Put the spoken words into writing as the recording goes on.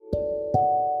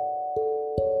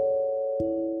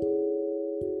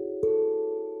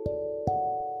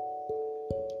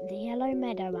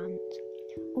meadow ant,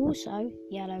 also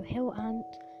yellow hill ant,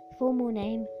 formal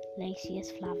name Lasius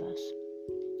flavus,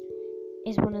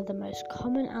 is one of the most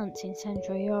common ants in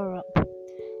Central Europe,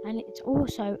 and it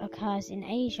also occurs in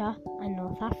Asia and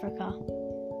North Africa.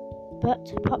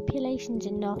 But populations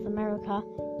in North America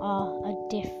are a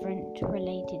different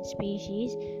related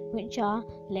species, which are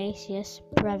Lasius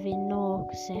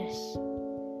brevinoxis.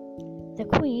 The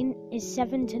queen is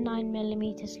 7 to 9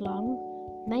 millimeters long,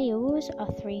 males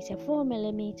are 3 to 4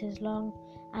 millimeters long,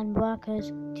 and workers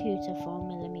 2 to 4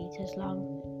 millimeters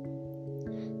long.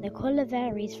 The colour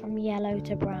varies from yellow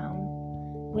to brown,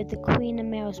 with the queen and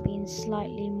males being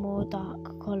slightly more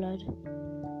dark coloured.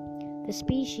 The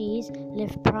species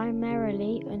live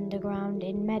primarily underground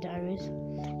in meadows,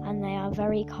 and they are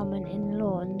very common in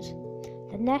lawns.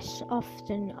 The nests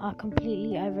often are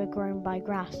completely overgrown by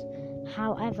grass.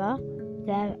 However,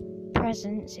 their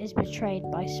presence is betrayed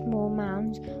by small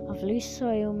mounds of loose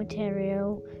soil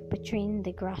material between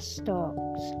the grass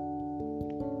stalks.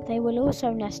 They will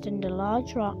also nest under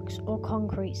large rocks or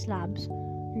concrete slabs.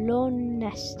 Lawn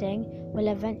nesting will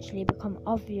eventually become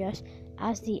obvious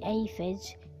as the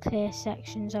aphids clear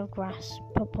sections of grass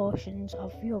proportions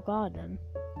of your garden.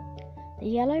 The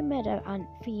yellow meadow ant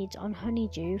feeds on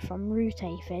honeydew from root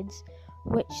aphids,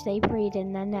 which they breed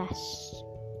in their nests.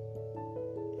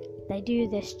 They do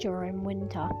this during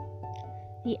winter.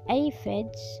 The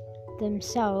aphids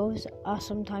themselves are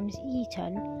sometimes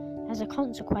eaten as a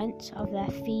consequence of their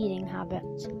feeding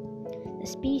habits. The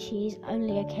species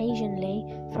only occasionally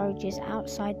forages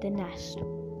outside the nest.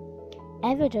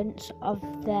 Evidence of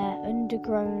their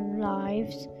undergrown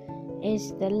lives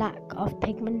is the lack of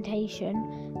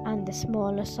pigmentation and the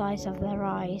smaller size of their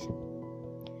eyes,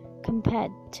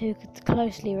 compared to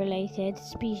closely related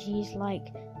species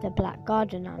like the black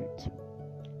garden ant.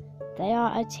 They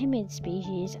are a timid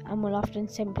species and will often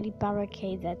simply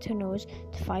barricade their tunnels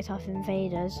to fight off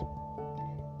invaders.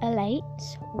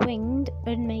 Alates, winged,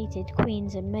 unmated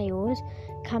queens and males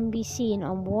can be seen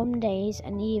on warm days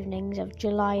and evenings of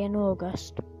July and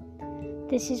August.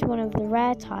 This is one of the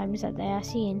rare times that they are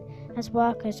seen, as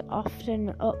workers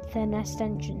often up their nest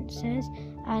entrances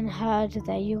and herd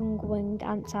their young winged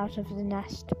ants out of the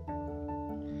nest.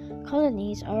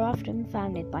 Colonies are often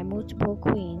founded by multiple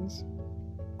queens.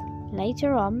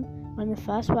 Later on, when the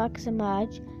first workers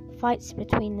emerge, fights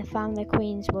between the founder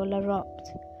queens will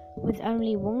erupt, with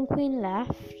only one queen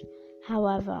left.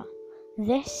 However,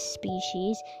 this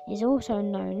species is also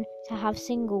known to have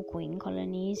single queen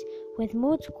colonies with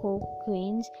multiple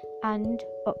queens and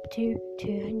up to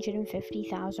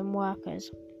 250,000 workers,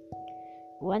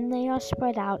 when they are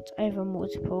spread out over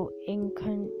multiple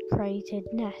incorporated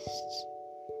nests.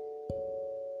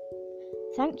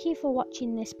 Thank you for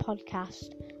watching this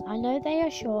podcast. I know they are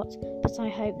short, but I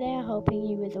hope they are helping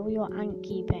you with all your ant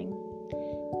keeping.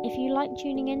 If you like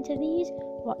tuning into these,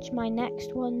 watch my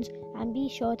next ones and be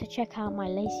sure to check out my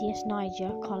Lasius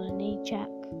niger colony check.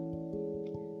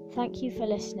 Thank you for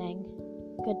listening.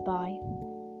 Goodbye.